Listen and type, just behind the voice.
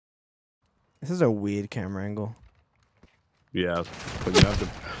This is a weird camera angle. Yeah, but you have to.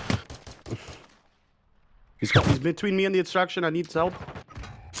 He's between me and the extraction. I need help.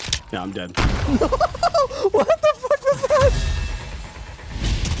 Yeah, I'm dead. No! What the fuck was that?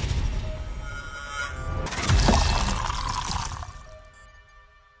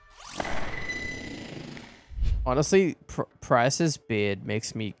 Honestly, Price's beard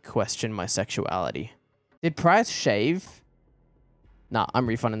makes me question my sexuality. Did Price shave? Nah, I'm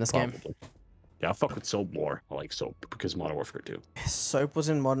refunding this game. Yeah, I fuck with soap more. I like soap because Modern Warfare 2. Soap was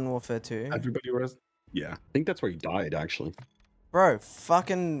in Modern Warfare 2. Everybody was. Yeah, I think that's where he died actually. Bro,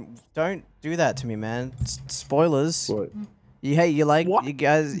 fucking don't do that to me, man. Spoilers. What? You like What? you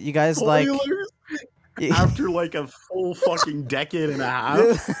guys like After like a full fucking decade and a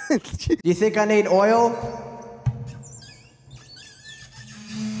half. You think I need oil?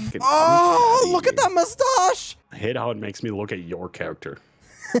 Oh, look at that mustache! I hate how it makes me look at your character.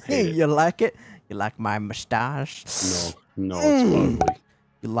 You like it? You like my mustache? No, it's ugly.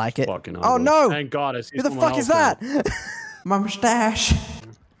 You like it? Fucking Oh ugly. no! Thank God I see Who the someone fuck is else that? My mustache.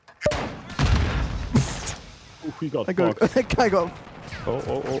 Ooh, he got I got. fucked. That guy got.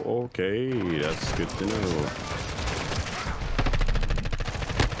 Oh, okay. That's good to know.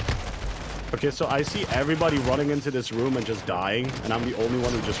 Okay, so I see everybody running into this room and just dying, and I'm the only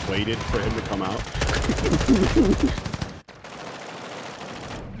one who just waited for him to come out.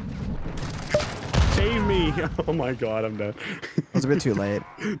 Save me! Oh my god, I'm dead. It was a bit too late.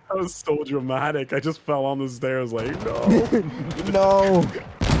 That was so dramatic. I just fell on the stairs like, no. No.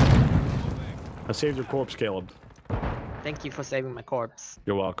 I saved your corpse, Caleb. Thank you for saving my corpse.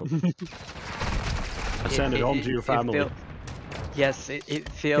 You're welcome. I send it home to your family. Yes, it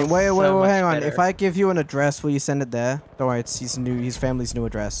feels. Wait, so hang on. better. If I give you an address, will you send it there? Don't worry, it's his family's new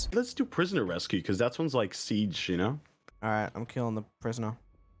address. Let's do prisoner rescue, because that one's like siege, you know? Alright, I'm killing the prisoner.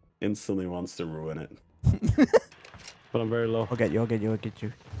 Instantly wants to ruin it. But I'm very low. I'll get you.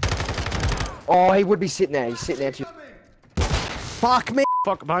 Oh, he would be sitting there. He's sitting there too. Fuck me!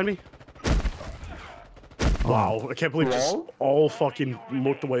 Fuck, behind me. Wow, I can't believe just all fucking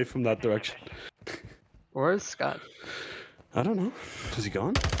looked away from that direction. Where's Scott? I don't know. Is he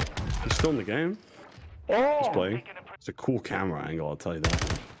gone? He's still in the game. He's playing. It's a cool camera angle, I'll tell you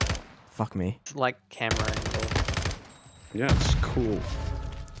that. Fuck me. It's like camera angle. Yeah, it's cool.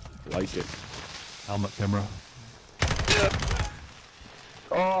 Like it. Helmet camera.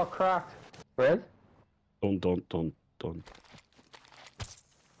 Oh, cracked. Red? Don't.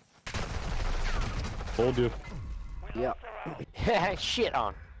 Hold you. Yeah. Shit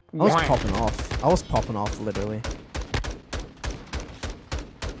on. I was popping off. I was popping off, literally.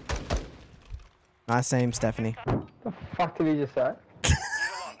 Nice aim, Stephanie. The fuck did he just say?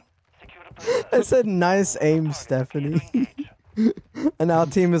 I said nice aim, Stephanie. And our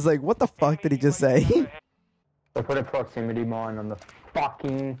team is like, what the fuck did he just say? I put a proximity mine on the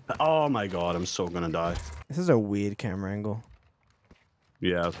fucking... Oh my god, I'm so gonna die. This is a weird camera angle.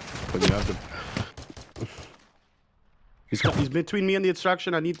 Yeah, but you have to... He's between me and the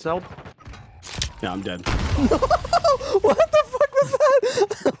extraction. I need help. Yeah, I'm dead. No! What the fuck was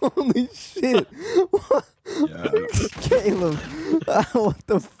that? Holy shit. What? Yeah. Caleb. What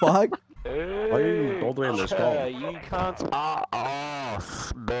the fuck? Why are you all the way in this ball? You can't...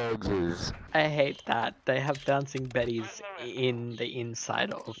 burgers. I hate that they have dancing betties in the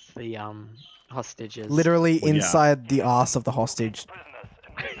inside of the hostages. Literally Well, yeah. inside the ass of the hostage.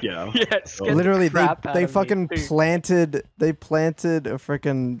 Yeah. Yes. Literally, they fucking planted a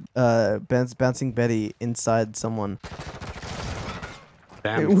freaking bouncing Betty inside someone.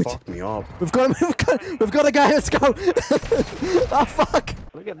 Damn, you fucked me up. We've got a guy. Let's go. Oh fuck.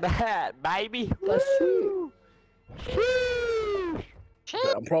 Look at that, baby. Let's see.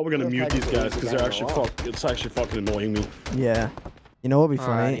 I'm probably gonna mute these guys because they're actually it's actually fucking annoying me. Yeah. You know what would be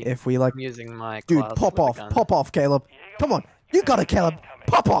funny Alrighty. if we like, I'm using my dude, class pop with the gun. off, Caleb. Come on, you got it, Caleb.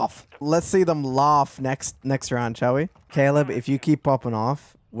 Pop off. Let's see them laugh next round, shall we? Caleb, if you keep popping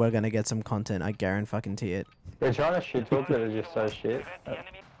off, we're gonna get some content. I guarantee it. They're trying to shit talk that are just so shit.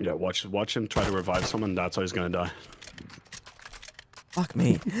 Yeah, watch him try to revive someone. That's how he's gonna die. Fuck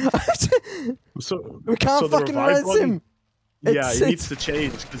me. So We can't so the fucking revive res button- him. Yeah, it needs to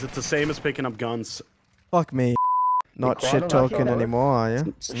change because it's the same as picking up guns. Fuck me. Not quiet shit on that talking shit, anymore, are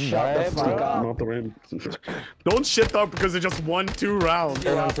you? Shut the fuck up. Not the rim. Don't shit talk because it just won 2 rounds.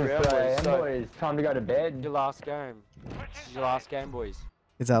 Boys, time to go to bed. Your last game. This is your last game, boys.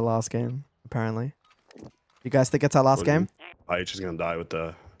 It's our last game, apparently. You guys think it's our last game? IH is gonna die with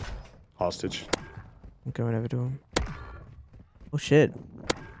the hostage. I'm going over to him. Oh shit.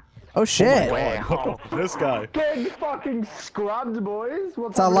 Oh shit! Wow. This guy. Getting fucking scrubbed, boys.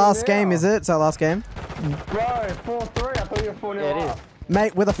 What's It's our last game, is it? It's our last game. Bro, 4-3. I thought you were 4-0 Yeah, it is. up.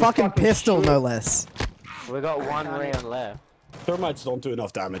 Mate, with a fucking fucking pistol, shit. no less. We got one round left. Thermites don't do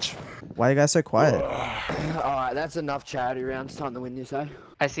enough damage. Why are you guys so quiet? Alright, that's enough charity rounds. Time to win this, eh?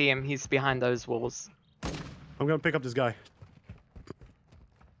 I see him. He's behind those walls. I'm gonna pick up this guy.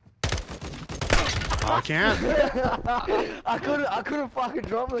 Oh, I can't. I couldn't fucking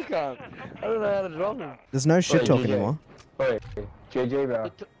drop the cunt. I don't know how to drop him. There's no shit Wait, talk GG. anymore. Wait, GG, bro.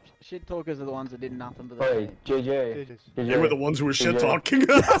 Shit talkers are the ones that did nothing but Wait, GG. They were the ones who were shit talking.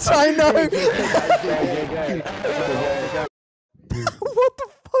 Yes, I know. What the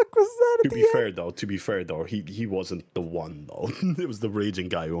fuck was that? To At be the fair though, he wasn't the one though. It was the raging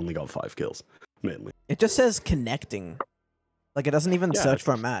guy who only got 5 kills, mainly. It just says connecting. Like it doesn't even Yeah, search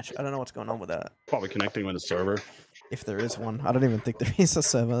for a match. I don't know what's going on with that. Probably connecting with a server. If there is one, I don't even think there is a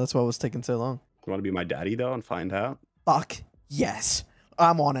server. That's why it was taking so long. You want to be my daddy though and find out? Fuck yes,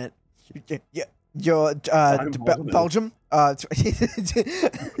 I'm on it. You're I'm on it. Belgium. I'm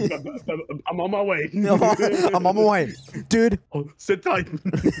on my way. I'm on my way, dude. Oh, sit tight.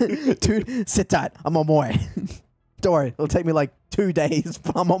 Dude, sit tight. I'm on my way. Don't worry, it'll take me like 2 days,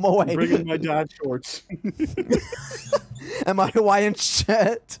 but I'm on my way. Bringing my dad shorts. And my Hawaiian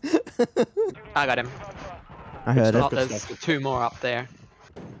shirt. I got him. I heard Oh, it. there's 2 more up there.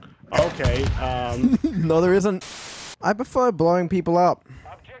 Okay. No, there isn't. I prefer blowing people up.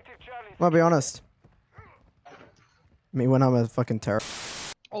 I'll be honest. Me when I'm a fucking terror.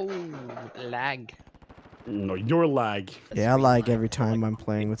 Oh, lag. No, you're lag. Yeah, I lag every time I'm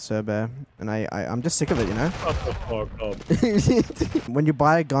playing with Surbear, and I'm just sick of it, you know. Shut the fuck up. When you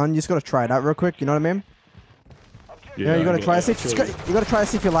buy a gun, you just gotta try it out real quick. You know what I mean? Yeah, you gotta try to see if you gotta try to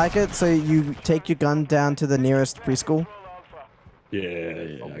see if you like it. So you take your gun down to the nearest preschool. Yeah,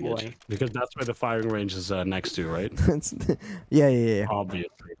 I get you. boy. Because that's where the firing range is next to, right? Yeah. Obviously.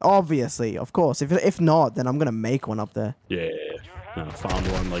 Obviously, of course. If not, then I'm gonna make one up there. Yeah. Found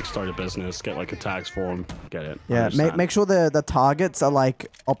one, like start a business, get like a tax form, get it. Yeah, Understand. make sure the targets are like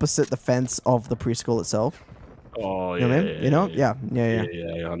opposite the fence of the preschool itself. Oh You know yeah, what I mean? You know? Yeah.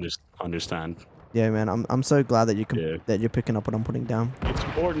 Yeah. Understand. Yeah, man. I'm so glad that you can Yeah. that you're picking up what I'm putting down. It's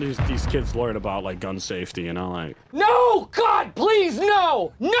important these kids learn about like gun safety, you know, like. No! God, please,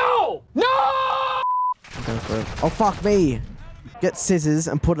 no! No! No! Go for it. Oh fuck me! Get scissors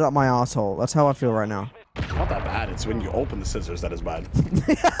and put it up my asshole. That's how I feel right now. It's not that bad. It's when you open the scissors that is bad.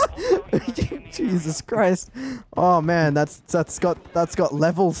 Jesus Christ! Oh man, that's got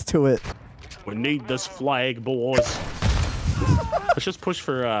levels to it. We need this flag, boys. Let's just push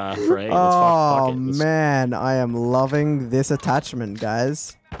for A. Let's Oh fuck it. Let's- man, I am loving this attachment,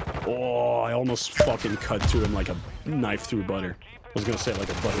 guys. Oh, I almost fucking cut to him like a knife through butter. I was gonna say like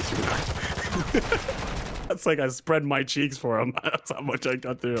a butter through knife. That's like I spread my cheeks for him. That's how much I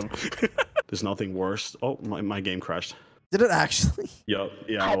cut through him. There's nothing worse. Oh, my game crashed. Did it actually? Yeah,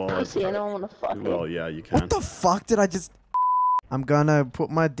 well, Pussy, I don't wanna fuck it. well, yeah, you can. What the fuck did I just? I'm gonna put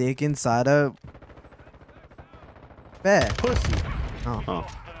my dick inside a bear. Pussy. Oh. Oh.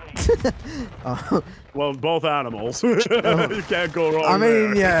 Oh. Well, both animals. You can't go wrong. I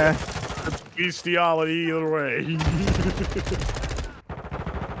mean, there. yeah. It's bestiality either way.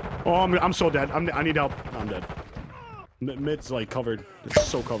 Oh, I'm so dead. I need help. I'm dead. Mid's like covered. It's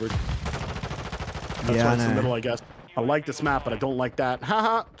so covered. That's Yeah, why I it's the know. middle, I guess. I like this map, but I don't like that.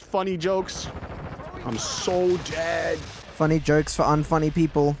 Haha, funny jokes. I'm so dead. Funny jokes for unfunny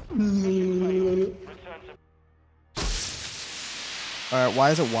people. Alright,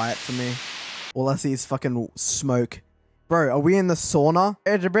 why is it white for me? All I see is fucking smoke. Bro, are we in the sauna?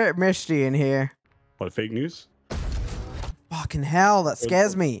 It's a bit misty in here. What, fake news? Fucking hell, that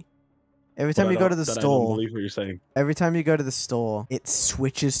scares me. Every time you go to the I don't store, believe what you're saying. every time you go to the store, it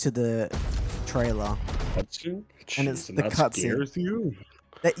switches to the trailer. Cutscene? And it's Jeez, the that cutscene. scares you?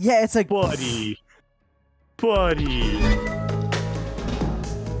 Yeah, it's like... Buddy.